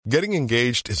Getting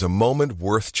engaged is a moment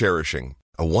worth cherishing.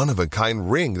 A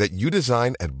one-of-a-kind ring that you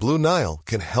design at Blue Nile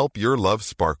can help your love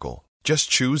sparkle. Just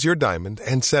choose your diamond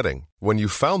and setting. When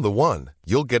you've found the one,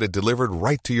 you'll get it delivered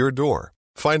right to your door.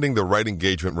 Finding the right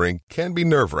engagement ring can be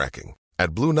nerve-wracking.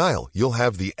 At Blue Nile, you'll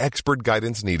have the expert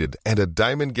guidance needed and a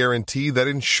diamond guarantee that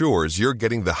ensures you're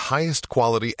getting the highest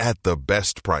quality at the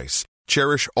best price.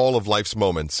 Cherish all of life's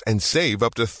moments and save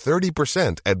up to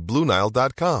 30% at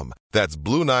BlueNile.com. That's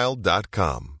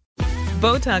BlueNile.com.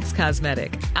 Botox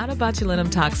Cosmetic, out of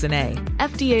botulinum toxin A,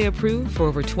 FDA approved for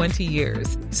over 20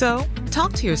 years. So,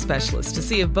 talk to your specialist to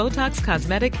see if Botox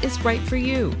Cosmetic is right for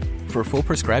you. For full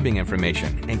prescribing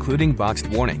information, including boxed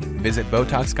warning, visit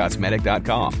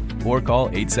BotoxCosmetic.com or call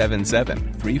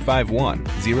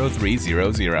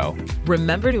 877-351-0300.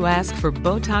 Remember to ask for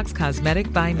Botox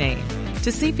Cosmetic by name.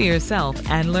 To see for yourself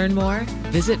and learn more,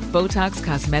 visit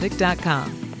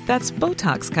BotoxCosmetic.com. That's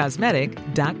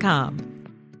BotoxCosmetic.com.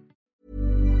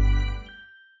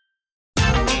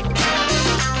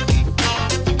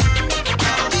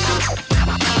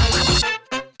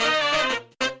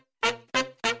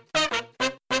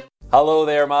 Hello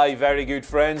there, my very good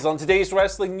friends. On today's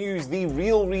wrestling news, the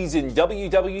real reason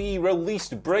WWE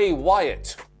released Bray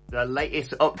Wyatt. The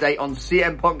latest update on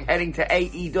CM Punk heading to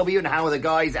AEW and how the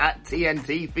guys at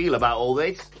TNT feel about all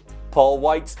this. Paul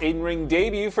White's in-ring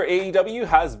debut for AEW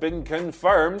has been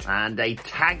confirmed. And a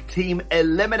tag team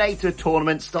eliminator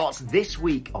tournament starts this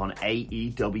week on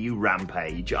AEW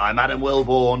Rampage. I'm Adam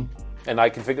Wilborn. And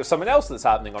I can think of something else that's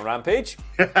happening on Rampage.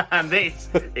 And this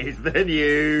is the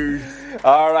news.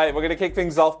 All right, we're going to kick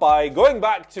things off by going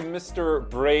back to Mr.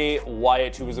 Bray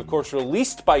Wyatt, who was, of course,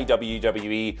 released by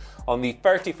WWE on the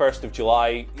 31st of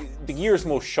July. The year's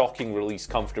most shocking release,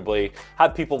 comfortably.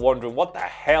 Had people wondering what the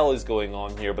hell is going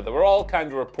on here, but there were all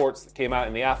kinds of reports that came out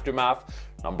in the aftermath.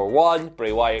 Number one,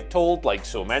 Bray Wyatt told, like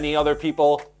so many other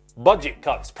people, budget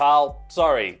cuts, pal.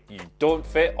 Sorry, you don't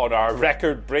fit on our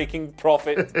record-breaking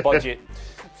profit budget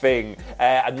thing.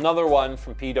 Another one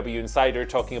from PW Insider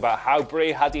talking about how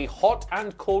Bray had a hot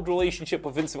and cold relationship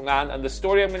with Vince McMahon, and the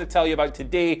story I'm going to tell you about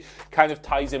today kind of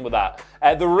ties in with that.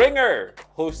 The Ringer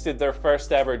hosted their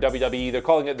first ever WWE, they're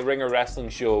calling it the Ringer Wrestling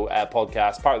Show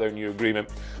podcast, part of their new agreement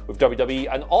with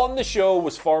WWE, and on the show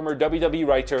was former WWE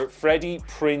writer Freddie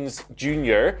Prinze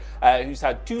Jr., who's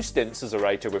had two stints as a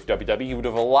writer with WWE. He would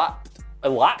have elapsed,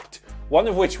 one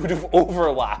of which would have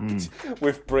overlapped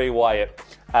with Bray Wyatt.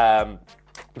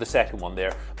 The second one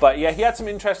there. But yeah, he had some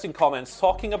interesting comments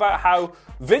talking about how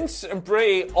Vince and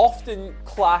Bray often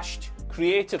clashed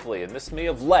creatively, and this may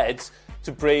have led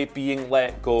to Bray being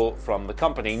let go from the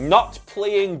company. Not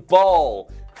playing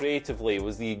ball creatively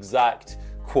was the exact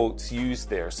quotes used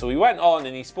there. So he went on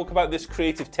and he spoke about this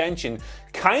creative tension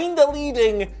kind of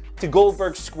leading to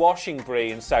Goldberg squashing Bray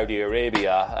in Saudi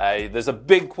Arabia. There's a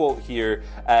big quote here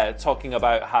talking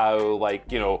about how,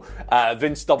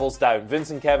 Vince doubles down. Vince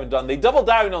and Kevin Dunn, they double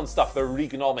down on stuff. They're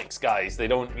Reaganomics guys. They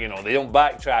don't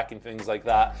backtrack and things like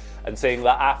that. And saying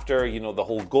that after, the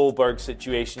whole Goldberg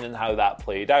situation and how that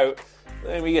played out,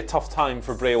 it'd be a tough time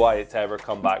for Bray Wyatt to ever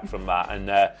come back from that.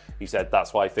 And he said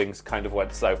that's why things kind of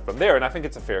went south from there. And I think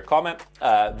it's a fair comment.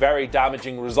 Very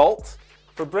damaging result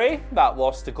for Bray, that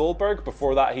loss to Goldberg.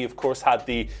 Before that, he of course had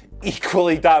the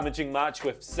equally damaging match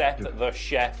with Seth the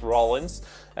Chef Rollins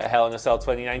at Hell in a Cell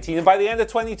 2019. And by the end of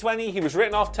 2020, he was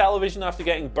written off television after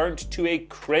getting burnt to a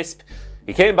crisp.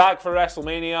 He came back for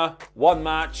WrestleMania, one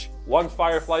match, one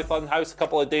Firefly Funhouse. A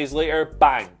couple of days later,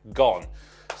 bang, gone.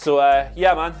 So,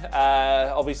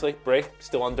 obviously, Bray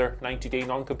still under 90-day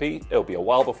non-compete. It'll be a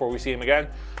while before we see him again.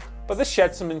 But this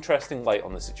sheds some interesting light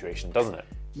on the situation, doesn't it?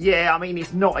 Yeah, I mean,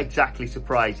 it's not exactly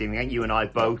surprising. I think you and I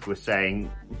both were saying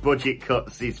budget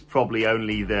cuts is probably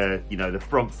only the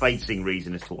front-facing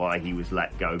reason as to why he was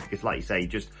let go. Because, like you say,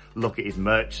 just look at his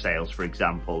merch sales, for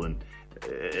example, and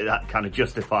that kind of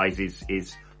justifies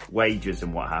his wages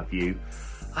and what have you.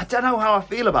 I don't know how I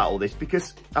feel about all this,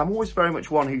 because I'm always very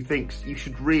much one who thinks you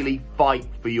should really fight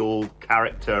for your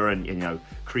character and,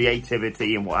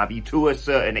 creativity and what have you to a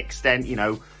certain extent,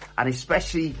 and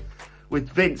especially with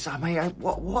Vince, I mean,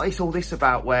 what is all this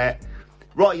about where,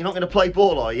 right, you're not going to play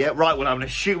ball, are you? Right, well, I'm going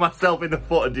to shoot myself in the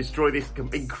foot and destroy this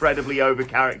incredibly over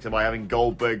character by having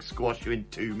Goldberg squash you in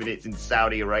 2 minutes in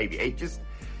Saudi Arabia. It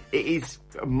is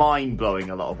mind-blowing,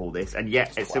 a lot of all this. And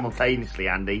yet, it's simultaneously,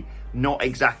 Andy, not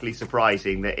exactly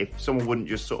surprising that if someone wouldn't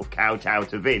just sort of kowtow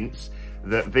to Vince,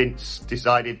 that Vince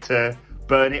decided to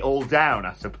burn it all down,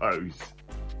 I suppose.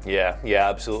 Yeah,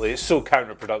 absolutely. It's so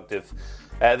counterproductive.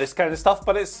 This kind of stuff,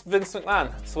 but it's Vince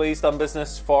McMahon. It's the way he's done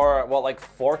business for,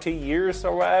 40 years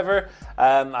or whatever.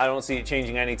 I don't see it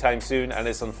changing anytime soon, and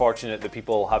it's unfortunate that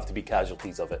people have to be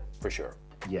casualties of it, for sure.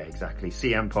 Yeah, exactly.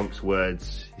 CM Punk's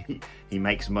words, he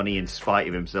makes money in spite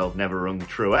of himself, never rung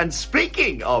true. And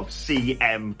speaking of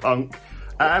CM Punk,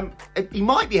 he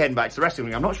might be heading back to the wrestling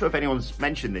ring. I'm not sure if anyone's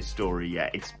mentioned this story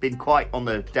yet. It's been quite on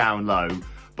the down low,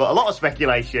 but a lot of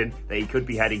speculation that he could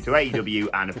be heading to AEW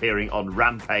and appearing on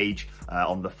Rampage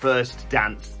on the first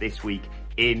dance this week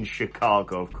in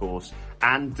Chicago, of course.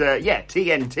 And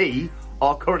TNT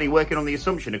are currently working on the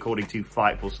assumption, according to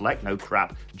Fightful Select, no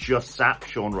crap, just Sapp,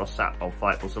 Sean Ross Sapp of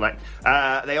Fightful Select.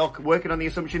 They are working on the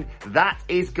assumption that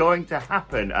is going to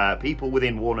happen. People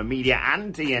within Warner Media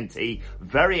and TNT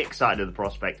very excited at the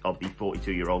prospect of the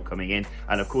 42-year-old coming in.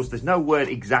 And of course, there's no word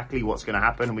exactly what's going to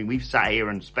happen. I mean, we've sat here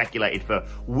and speculated for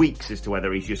weeks as to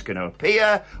whether he's just going to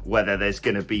appear, whether there's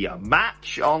going to be a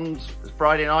match on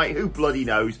Friday night, who bloody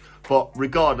knows. But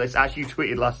regardless, as you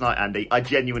tweeted last night, Andy, I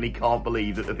genuinely can't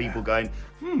believe that the people going,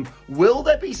 will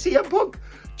there be CM Punk?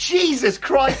 Jesus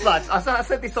Christ, lads. I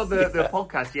said this on the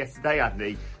podcast yesterday,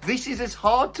 Andy. This is as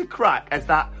hard to crack as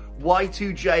that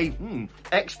Y2J,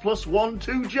 X+1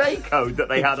 2J code that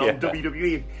they had on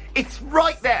WWE. It's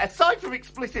right there. Aside from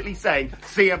explicitly saying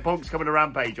CM Punk's coming to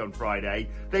Rampage on Friday,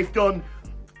 they've done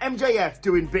MJF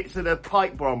doing bits of the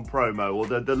pipe bomb promo or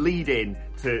the lead-in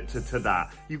to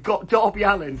that. You've got Darby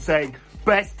Allin saying,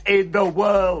 best in the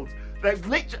world. They've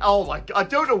literally, oh my God, I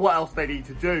don't know what else they need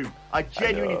to do. I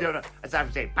genuinely don't know. As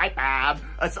I'm saying, pipe bomb.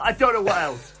 I don't know what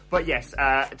else. But yes,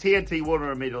 TNT,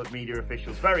 Warner Media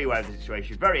officials, very aware of the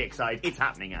situation, very excited. It's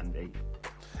happening, Andy.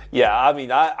 Yeah, I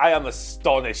mean, I am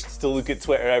astonished to look at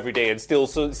Twitter every day and still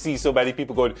see so many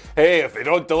people going, hey, if they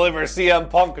don't deliver CM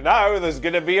Punk now, there's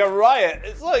going to be a riot.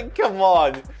 It's like, come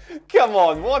on,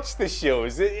 watch the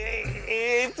shows.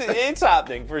 It's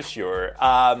happening for sure.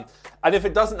 And if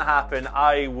it doesn't happen,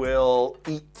 I will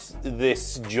eat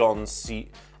this John Cena.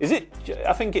 Is it?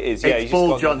 I think it is. Yeah, it's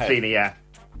bald John Cena, yeah.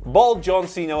 Bald John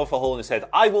Cena with a hole in his head.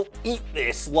 I will eat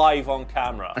this live on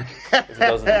camera if it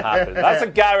doesn't happen. That's a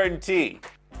guarantee.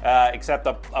 Except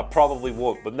I probably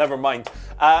won't, but never mind.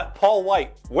 Paul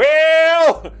White.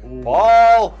 Well,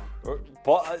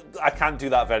 Paul, I can't do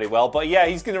that very well, but yeah,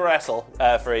 he's going to wrestle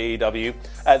for AEW.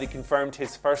 They confirmed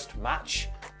his first match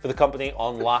for the company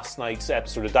on last night's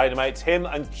episode of Dynamite. Him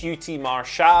and QT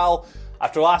Marshall.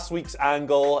 After last week's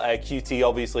angle, QT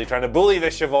obviously trying to bully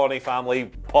the Schiavone family.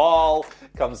 Paul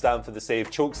comes down for the save,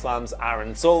 chokeslams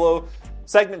Aaron Solo.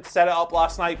 Segment to set it up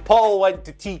last night. Paul went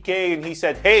to TK and he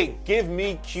said, hey, give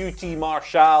me QT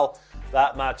Marshall.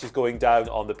 That match is going down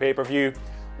on the pay-per-view.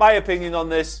 My opinion on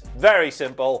this, very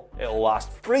simple. It'll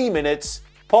last 3 minutes.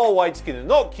 Paul White's going to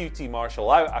knock QT Marshall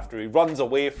out after he runs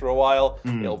away for a while.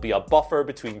 It'll be a buffer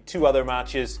between two other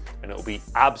matches and it'll be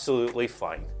absolutely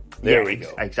fine. There we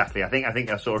go. Exactly. I think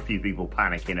I saw a few people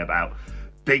panicking about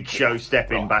Big Show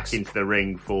stepping back into the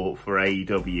ring for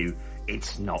AEW.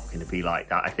 It's not going to be like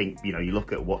that. I think, you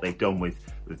look at what they've done with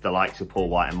the likes of Paul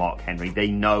White and Mark Henry. They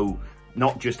know,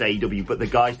 not just AEW, but the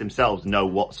guys themselves know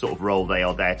what sort of role they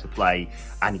are there to play.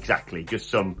 And exactly, just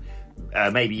some,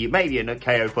 maybe a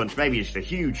KO punch, maybe just a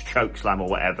huge choke slam or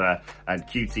whatever. And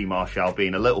QT Marshall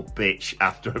being a little bitch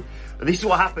after. This is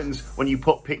what happens when you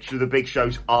put picture of the Big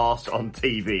Show's arse on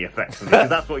TV, effectively. Because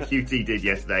that's what QT did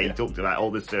yesterday. He talked about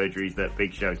all the surgeries that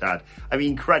Big Show's had. I mean,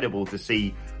 incredible to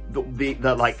see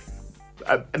the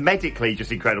medically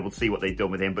just incredible to see what they've done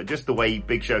with him, but just the way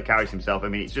Big Show carries himself, I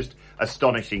mean, it's just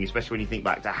astonishing, especially when you think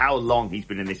back to how long he's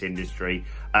been in this industry.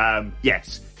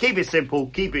 Yes, keep it simple,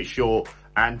 keep it short,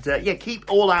 and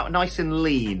keep All Out nice and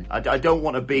lean. I don't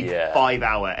want a big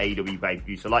 5-hour AEW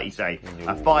pay-per-view, so like you say,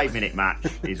 a 5-minute match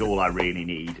is all I really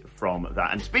need from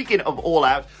that. And speaking of All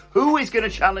Out, who is going to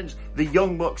challenge the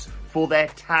Young Bucks for their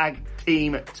tag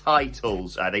team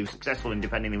titles? They were successful in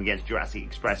defending them against Jurassic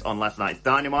Express on last night's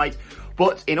Dynamite.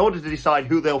 But in order to decide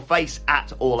who they'll face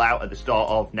at All Out at the start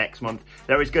of next month,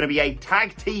 there is going to be a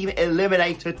tag team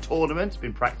eliminator tournament.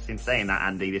 Been practicing saying that,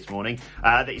 Andy, this morning.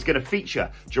 That is going to feature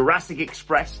Jurassic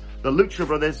Express, the Lucha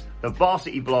Brothers, the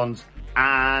Varsity Blondes,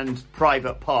 and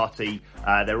Private Party.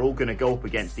 They're all going to go up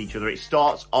against each other. It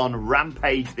starts on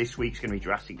Rampage this week. It's going to be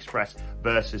Jurassic Express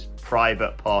versus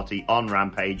Private Party on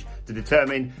Rampage to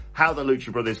determine how the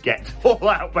Lucha Brothers get to All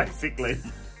Out, basically.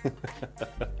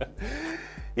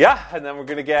 Yeah, and then we're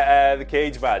going to get the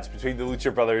cage match between the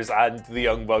Lucha Brothers and the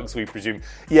Young Bucks, we presume.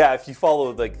 Yeah, if you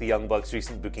follow the Young Bucks'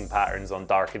 recent booking patterns on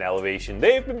Dark and Elevation,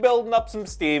 they've been building up some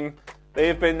steam.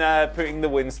 They've been putting the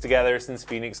wins together since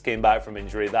Phoenix came back from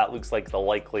injury. That looks like the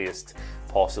likeliest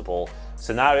possible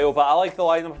scenario. But I like the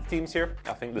lineup of teams here.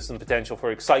 I think there's some potential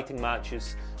for exciting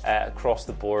matches across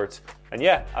the board. And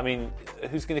yeah, I mean,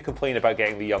 who's going to complain about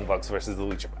getting the Young Bucks versus the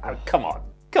Lucha? Come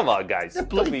on, guys.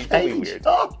 Don't be weird.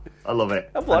 Oh, I love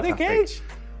it. A bloody cage.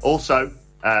 Also,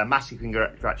 Massive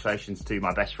congratulations to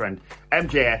my best friend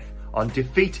MJF on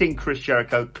defeating Chris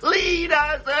Jericho clean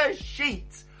as a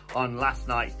sheet on last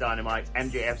night's Dynamite.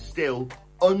 MJF still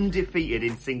undefeated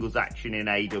in singles action in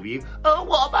AEW. Oh,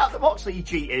 what about the Moxley? He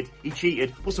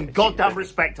cheated. Put some goddamn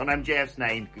respect on MJF's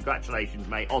name. Congratulations,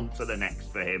 mate. On to the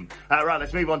next for him. Right,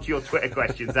 let's move on to your Twitter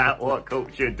questions. At What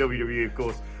Culture WWE, of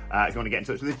course. If you want to get in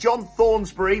touch with us, John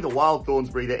Thornsbury, the wild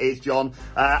Thornsbury that is John,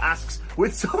 asks,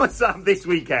 with SummerSlam this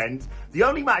weekend, the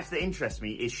only match that interests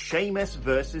me is Sheamus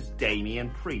versus Damian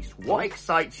Priest. What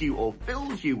excites you or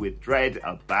fills you with dread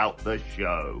about the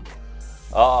show?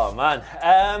 Oh,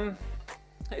 man.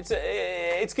 It's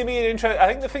going to be an interesting... I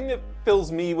think the thing that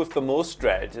fills me with the most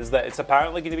dread is that it's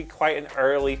apparently going to be quite an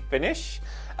early finish.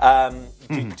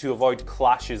 To avoid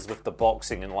clashes with the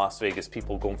boxing in Las Vegas,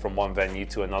 people going from one venue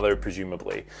to another,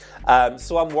 presumably.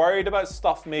 So I'm worried about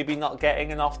stuff maybe not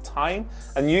getting enough time.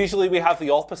 And usually we have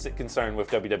the opposite concern with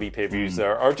WWE pay-per-views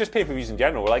or just pay-per-views in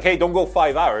general. We're like, hey, don't go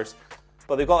 5 hours.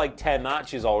 But they've got like 10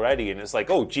 matches already, and it's like,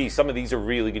 oh, gee, some of these are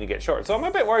really going to get short. So I'm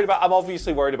a bit worried about... I'm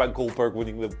obviously worried about Goldberg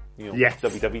winning the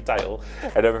WWE title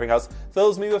and everything else.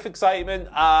 Fills me with excitement.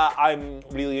 I'm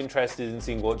really interested in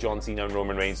seeing what John Cena and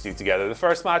Roman Reigns do together. The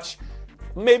first match,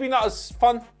 maybe not as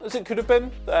fun as it could have been.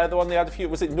 The one they had a few...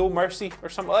 Was it No Mercy or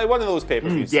something? Like one of those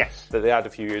pay-per-views that they had a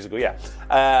few years ago,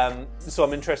 so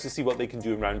I'm interested to see what they can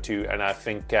do in round 2, and I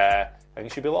think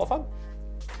it should be a lot of fun.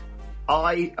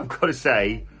 I've got to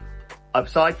say...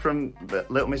 Aside from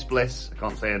Little Miss Bliss, I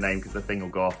can't say her name because the thing will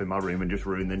go off in my room and just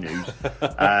ruin the news,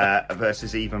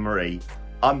 versus Eva Marie,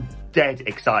 I'm dead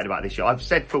excited about this show. I've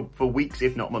said for weeks,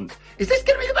 if not months, is this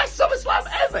going to be the best SummerSlam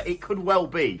ever? It could well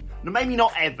be. Maybe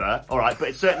not ever, all right, but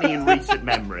it's certainly in recent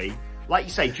memory. Like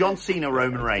you say, John Cena,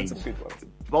 Roman Reigns,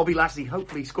 Bobby Lashley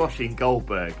hopefully squashing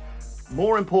Goldberg.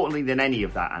 More importantly than any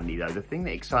of that, Andy, though, the thing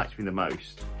that excites me the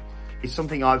most is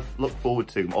something I've looked forward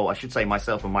to, or I should say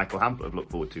myself and Michael Hamflett have looked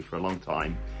forward to for a long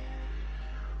time.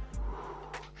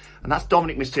 And that's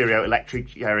Dominic Mysterio electric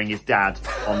chairing his dad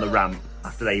on the ramp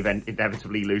after they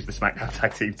inevitably lose the SmackDown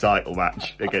Tag Team title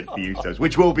match against the Usos,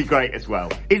 which will be great as well.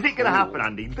 Is it going to happen,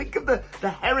 Andy? Think of the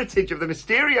heritage of the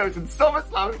Mysterios and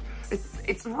SummerSlam.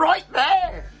 It's right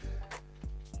there.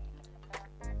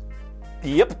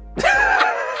 Yep.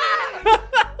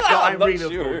 So I'm really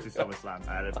looking forward to SummerSlam,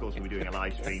 and of course we'll be doing a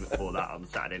live stream for that on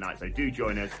Saturday night, so do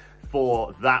join us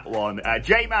for that one.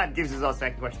 J-Man gives us our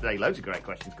second question today. Loads of great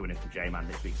questions coming in from J-Man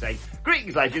this week, saying,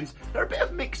 greetings legends, there are a bit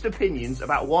of mixed opinions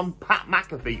about one Pat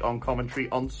McAfee on commentary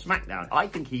on SmackDown. I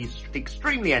think he's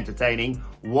extremely entertaining.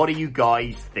 What do you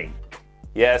guys think?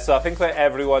 Yeah, so I think that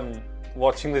everyone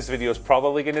watching this video is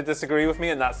probably going to disagree with me,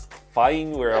 and that's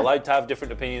fine. We're allowed to have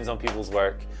different opinions on people's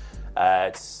work.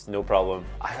 It's no problem.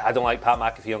 I don't like Pat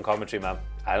McAfee on commentary, man.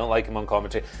 I don't like him on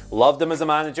commentary. Loved him as a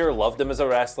manager, loved him as a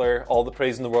wrestler. All the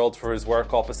praise in the world for his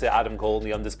work opposite Adam Cole in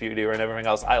the Undisputed Era and everything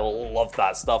else. I love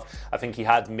that stuff. I think he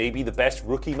had maybe the best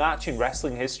rookie match in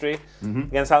wrestling history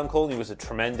against Adam Cole. He was a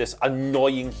tremendous,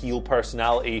 annoying heel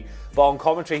personality. But on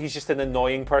commentary, he's just an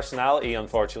annoying personality,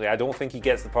 unfortunately. I don't think he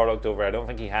gets the product over. I don't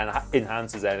think he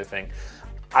enhances anything.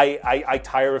 I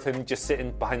tire of him just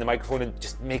sitting behind the microphone and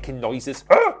just making noises.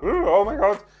 Oh my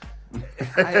God.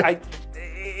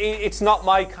 It's not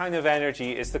my kind of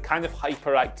energy. It's the kind of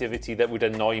hyperactivity that would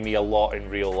annoy me a lot in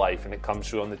real life, and it comes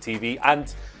through on the TV.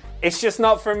 And it's just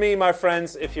not for me, my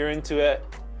friends. If you're into it,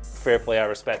 fair play, I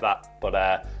respect that. But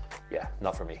yeah,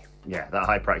 not for me. Yeah, that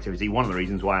hyperactivity, one of the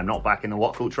reasons why I'm not back in the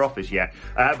What Culture office yet.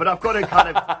 But I've got to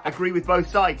kind of agree with both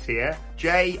sides here.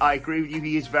 Jay, I agree with you,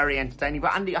 he is very entertaining.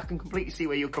 But Andy, I can completely see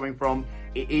where you're coming from.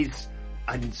 It is,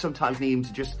 and sometimes need him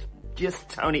to just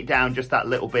tone it down just that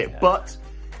little bit. Yeah. But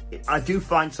I do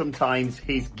find sometimes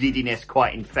his giddiness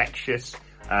quite infectious.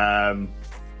 And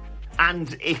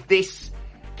if this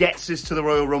gets us to the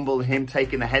Royal Rumble and him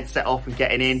taking the headset off and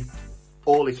getting in,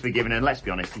 all is forgiven, and let's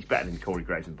be honest, he's better than Corey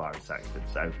Graves and Byron Saxton.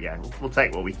 So yeah, we'll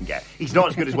take what we can get. He's not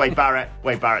as good as Wade Barrett.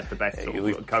 Wade Barrett's the best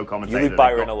co-commentator. You leave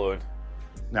Byron alone.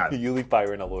 No, you leave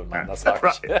Byron alone, man. That's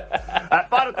harsh. Right.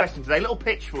 Final question today. Little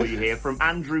pitch for you here from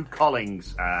Andrew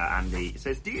Collings. Andy, it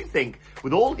says, do you think,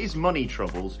 with all his money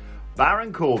troubles,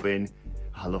 Baron Corbin,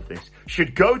 I love this,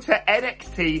 should go to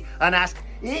NXT and ask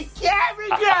Cameron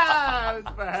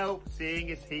Grimes for help, seeing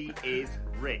as he is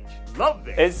rich? Love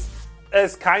this.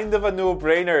 It's kind of a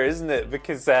no-brainer, isn't it?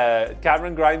 Because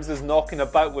Cameron Grimes is knocking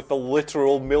about with the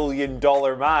literal $1 million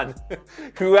man.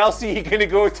 Who else are you going to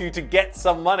go to get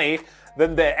some money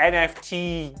than the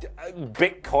NFT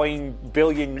Bitcoin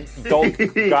billion dog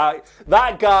guy?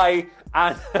 That guy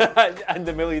and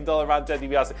the $1 million man Ted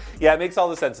DiBiase. Yeah, it makes all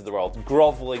the sense in the world.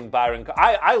 Groveling Baron.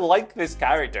 I like this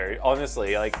character,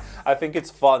 honestly. Like, I think it's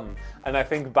fun, and I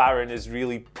think Baron is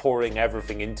really pouring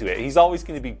everything into it. He's always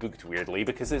going to be booked weirdly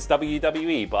because it's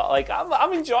WWE, but like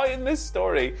I'm enjoying this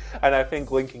story, and I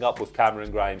think linking up with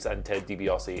Cameron Grimes and Ted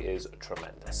DiBiase is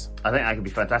tremendous. I think that could be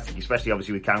fantastic, especially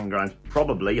obviously with Cameron Grimes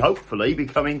probably, hopefully,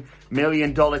 becoming $1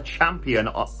 million champion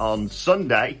on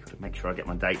Sunday. Make sure I get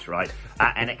my dates right.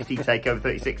 At NXT TakeOver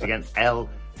 36 against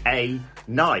LA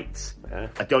Knight. Yeah.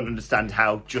 I don't understand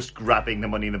how just grabbing the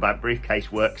Money in the Bank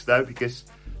briefcase works, though, because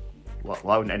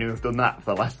why wouldn't anyone have done that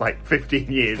for the last,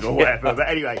 15 years or whatever? Yeah. But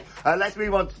anyway, let's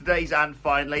move on to today's and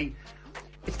finally,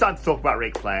 it's time to talk about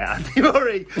Ric Flair. Andy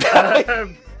Murray.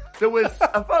 There was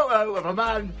a photo of a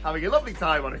man having a lovely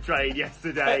time on a train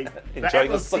yesterday.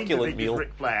 Enjoying a succulent meal.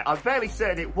 Ric Flair. I'm fairly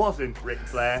certain it wasn't Ric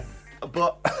Flair,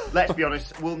 but let's be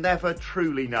honest, we'll never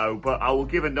truly know. But I will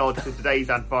give a nod to today's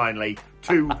and finally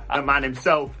to the man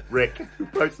himself, Rick, who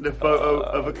posted a photo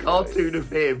of a cartoon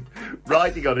of him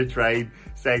riding on a train,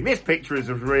 saying this picture is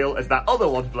as real as that other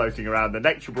one floating around. The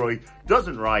Nature Boy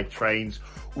doesn't ride trains.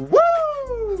 Woo!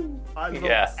 I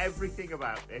love everything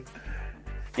about it.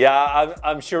 Yeah,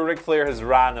 I'm sure Ric Flair has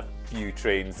ran a few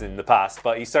trains in the past,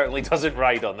 but he certainly doesn't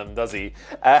ride on them, does he?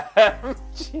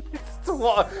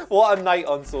 What a night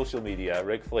on social media.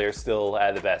 Ric Flair's still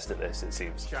the best at this, it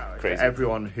seems. Crazy.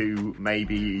 Everyone who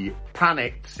maybe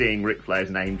panicked seeing Ric Flair's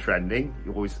name trending,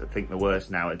 you always think the worst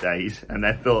nowadays, and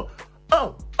then thought,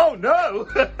 oh no!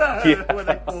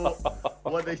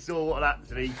 when they saw what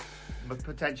actually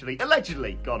potentially,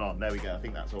 allegedly gone on. There we go. I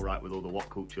think that's all right with all the What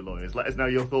Culture lawyers. Let us know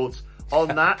your thoughts on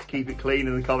that. Keep it clean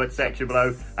in the comment section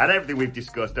below. And everything we've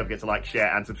discussed, don't forget to like,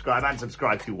 share, and subscribe. And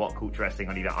subscribe to What Culture Wrestling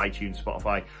on either iTunes,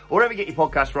 Spotify, or wherever you get your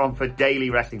podcast from for daily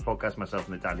wrestling podcasts. Myself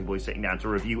and the Dandy Boys sitting down to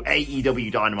review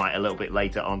AEW Dynamite a little bit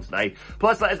later on today.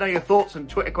 Plus, let us know your thoughts and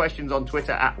Twitter questions on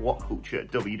Twitter at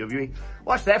WhatCultureWWE.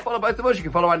 Watch there. Follow both of us. You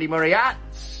can follow Andy Murray at...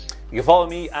 You can follow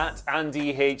me at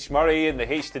Andy H. Murray, and the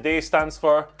H today stands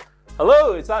for...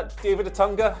 Hello, is that David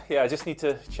Otunga? Yeah, I just need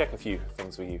to check a few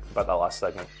things with you about that last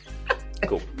segment.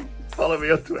 Cool. Follow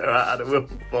me on Twitter at Adam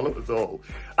Wilson. Follow us all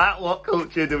at What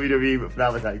Culture WWE. But for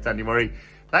now, thanks, Andy Murray.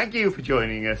 Thank you for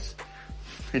joining us.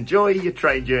 Enjoy your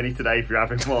train journey today if you're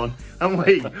having one.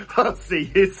 And I'll see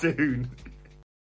you soon.